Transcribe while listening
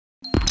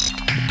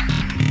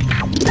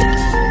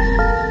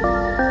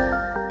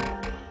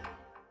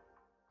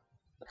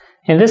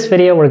In this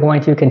video, we're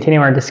going to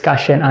continue our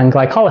discussion on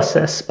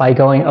glycolysis by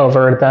going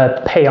over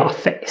the payoff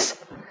phase.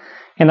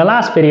 In the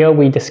last video,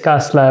 we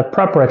discussed the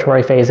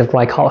preparatory phase of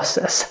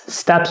glycolysis,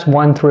 steps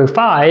 1 through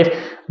 5,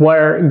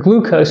 where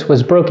glucose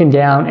was broken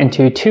down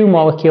into 2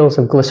 molecules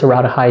of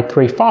glyceraldehyde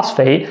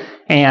 3-phosphate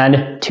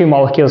and 2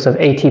 molecules of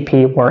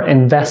ATP were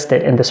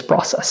invested in this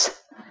process.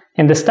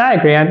 In this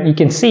diagram, you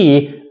can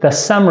see the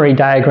summary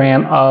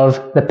diagram of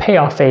the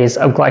payoff phase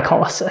of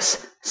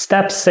glycolysis,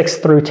 steps 6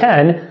 through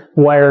 10,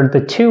 where the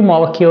 2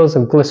 molecules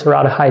of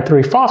glyceraldehyde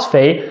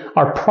 3-phosphate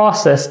are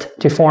processed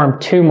to form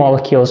 2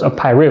 molecules of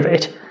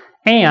pyruvate.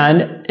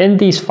 And in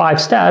these 5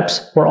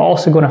 steps, we're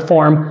also going to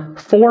form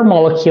 4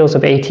 molecules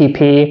of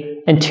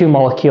ATP and 2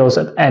 molecules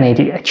of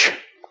NADH.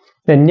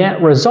 The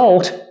net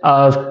result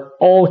of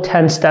all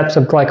 10 steps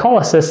of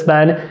glycolysis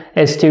then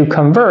is to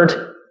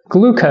convert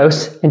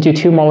glucose into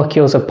 2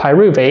 molecules of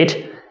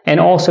pyruvate and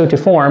also to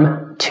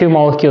form 2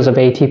 molecules of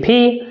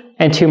ATP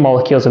and 2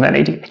 molecules of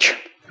NADH.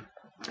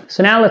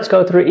 So now let's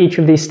go through each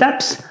of these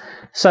steps.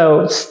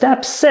 So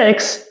step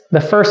 6,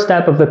 the first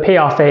step of the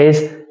payoff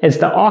phase, is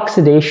the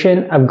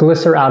oxidation of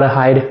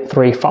glyceraldehyde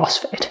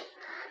 3-phosphate.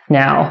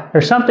 Now,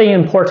 there's something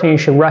important you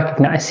should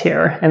recognize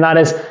here, and that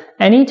is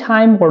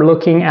anytime we're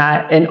looking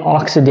at an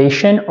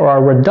oxidation or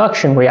a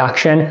reduction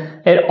reaction,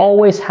 it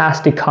always has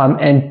to come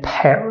in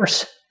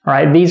pairs. All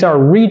right, these are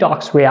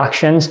redox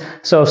reactions,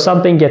 so if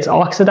something gets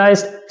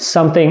oxidized,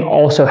 something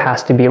also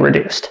has to be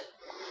reduced.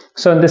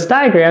 So in this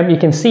diagram, you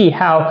can see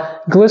how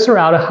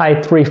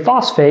glyceraldehyde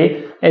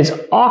 3-phosphate is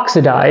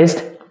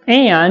oxidized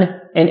and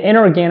an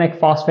inorganic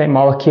phosphate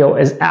molecule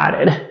is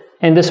added.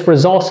 And this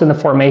results in the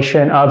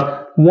formation of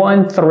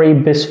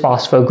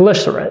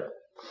 1,3-Bisphosphoglycerate.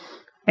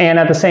 And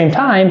at the same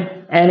time,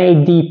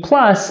 NAD+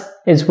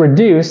 is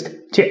reduced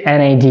to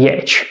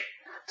NADH.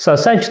 So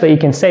essentially, you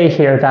can say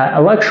here that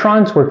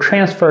electrons were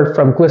transferred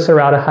from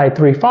glyceraldehyde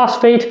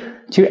 3-phosphate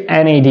to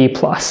NAD+.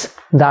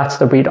 That's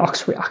the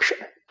redox reaction.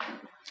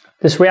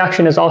 This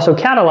reaction is also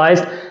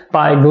catalyzed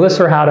by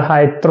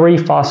glyceraldehyde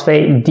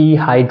 3-phosphate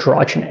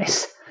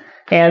dehydrogenase.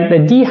 And the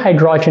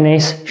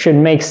dehydrogenase should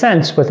make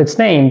sense with its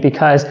name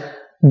because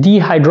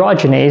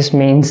dehydrogenase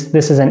means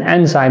this is an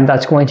enzyme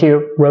that's going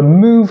to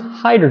remove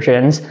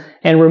hydrogens,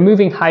 and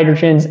removing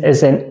hydrogens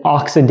is an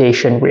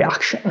oxidation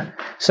reaction.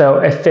 So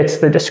it fits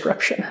the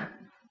description.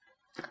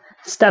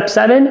 Step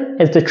 7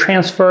 is the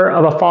transfer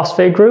of a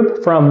phosphate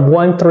group from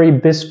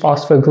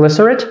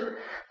 1,3-Bisphosphoglycerate.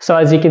 So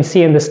as you can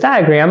see in this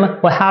diagram,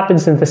 what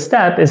happens in this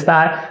step is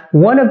that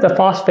one of the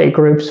phosphate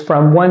groups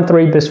from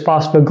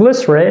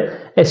 1,3-Bisphosphoglycerate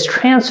is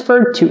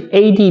transferred to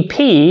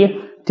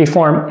ADP to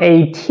form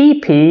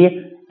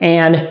ATP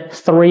and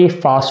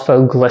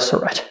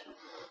 3-phosphoglycerate.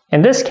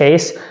 In this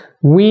case,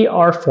 we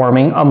are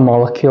forming a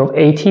molecule of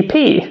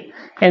ATP.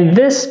 And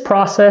this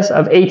process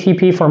of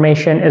ATP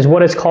formation is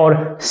what is called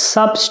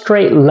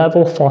substrate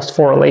level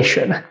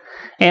phosphorylation.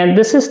 And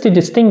this is to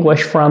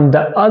distinguish from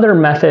the other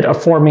method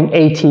of forming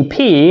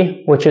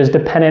ATP, which is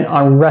dependent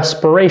on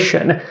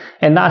respiration.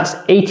 And that's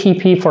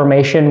ATP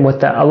formation with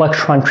the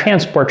electron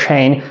transport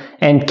chain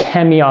and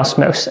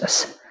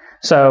chemiosmosis.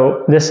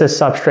 So this is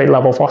substrate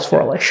level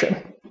phosphorylation.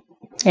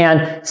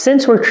 And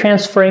since we're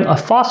transferring a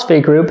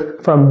phosphate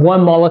group from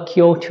one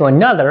molecule to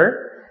another,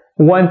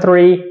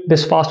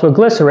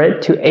 1,3-Bisphosphoglycerate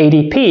to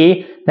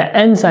ADP, the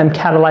enzyme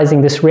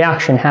catalyzing this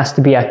reaction has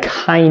to be a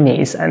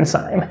kinase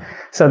enzyme.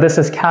 So this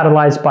is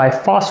catalyzed by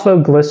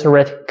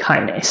phosphoglycerate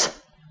kinase.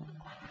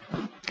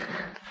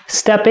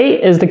 Step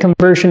 8 is the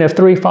conversion of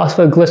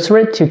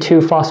 3-phosphoglycerate to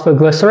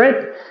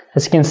 2-phosphoglycerate.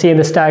 As you can see in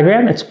this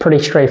diagram, it's pretty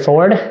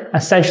straightforward.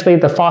 Essentially,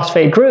 the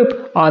phosphate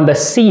group on the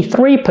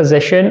C3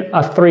 position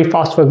of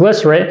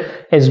 3-phosphoglycerate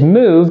is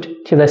moved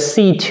to the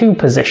C2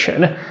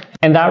 position,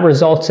 and that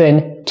results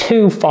in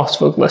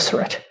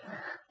 2-phosphoglycerate.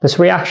 This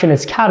reaction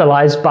is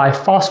catalyzed by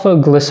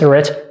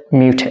phosphoglycerate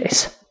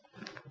mutase.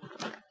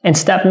 In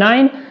step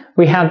 9,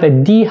 we have the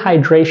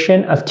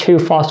dehydration of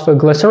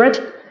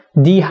 2-phosphoglycerate.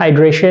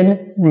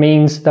 Dehydration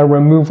means the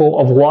removal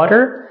of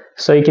water.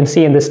 So you can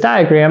see in this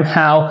diagram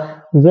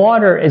how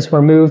water is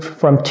removed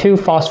from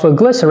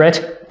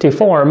 2-phosphoglycerate to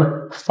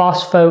form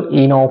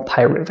phosphoenol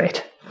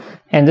pyruvate.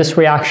 And this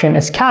reaction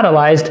is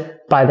catalyzed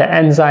by the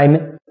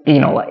enzyme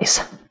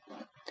enolase.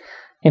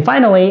 And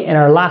finally, in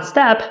our last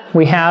step,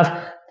 we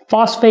have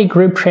phosphate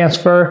group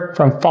transfer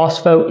from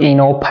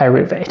phosphoenol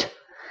pyruvate.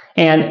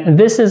 And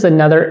this is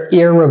another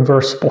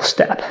irreversible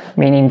step,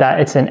 meaning that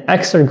it's an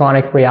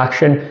exergonic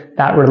reaction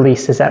that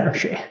releases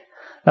energy.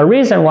 The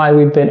reason why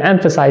we've been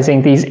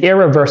emphasizing these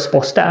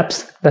irreversible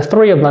steps, the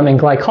 3 of them in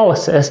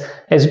glycolysis,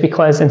 is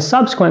because in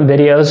subsequent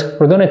videos,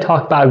 we're going to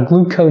talk about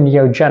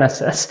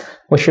gluconeogenesis,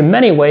 which in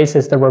many ways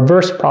is the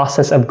reverse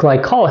process of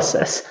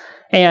glycolysis.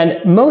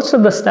 And most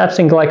of the steps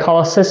in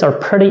glycolysis are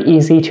pretty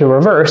easy to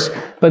reverse,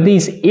 but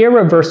these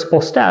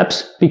irreversible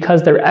steps,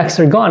 because they're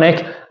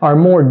exergonic, are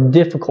more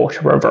difficult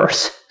to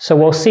reverse. So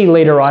we'll see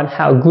later on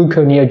how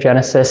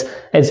gluconeogenesis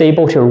is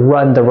able to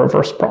run the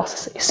reverse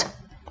processes.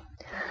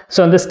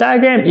 So in this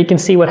diagram, you can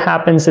see what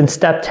happens in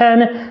step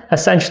 10.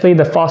 Essentially,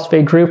 the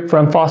phosphate group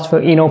from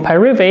phosphoenol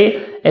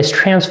pyruvate is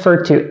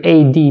transferred to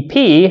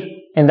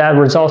ADP, and that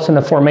results in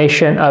the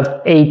formation of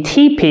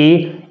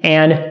ATP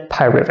and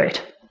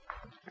pyruvate.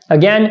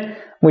 Again,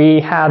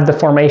 we have the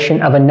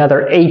formation of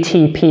another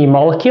ATP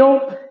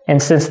molecule,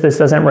 and since this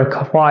doesn't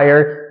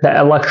require the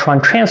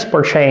electron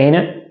transport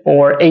chain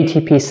or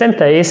ATP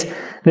synthase,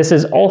 this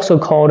is also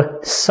called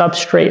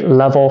substrate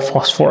level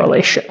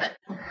phosphorylation.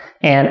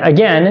 And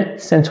again,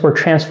 since we're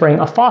transferring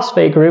a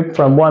phosphate group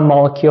from one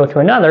molecule to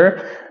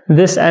another,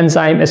 this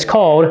enzyme is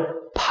called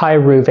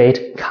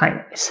pyruvate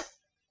kinase.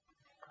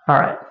 All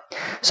right,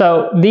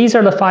 so these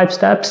are the 5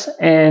 steps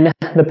in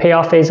the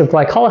payoff phase of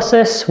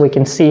glycolysis. We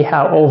can see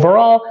how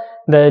overall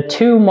the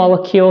 2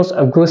 molecules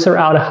of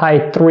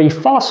glyceraldehyde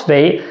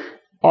 3-phosphate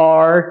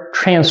are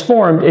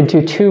transformed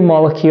into 2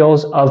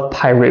 molecules of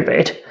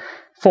pyruvate.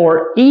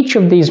 For each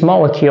of these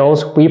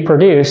molecules, we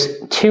produce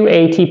 2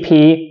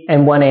 ATP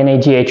and 1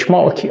 NADH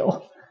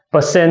molecule.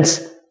 But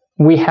since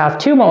we have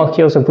 2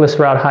 molecules of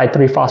glyceraldehyde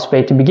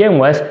 3-phosphate to begin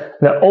with,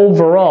 the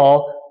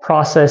overall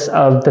process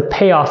of the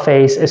payoff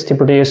phase is to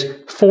produce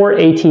 4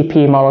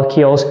 ATP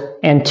molecules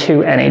and 2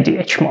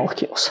 NADH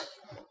molecules.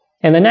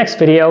 In the next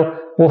video,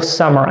 we'll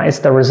summarize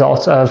the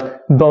results of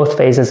both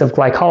phases of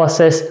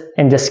glycolysis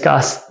and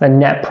discuss the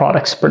net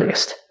products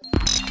produced.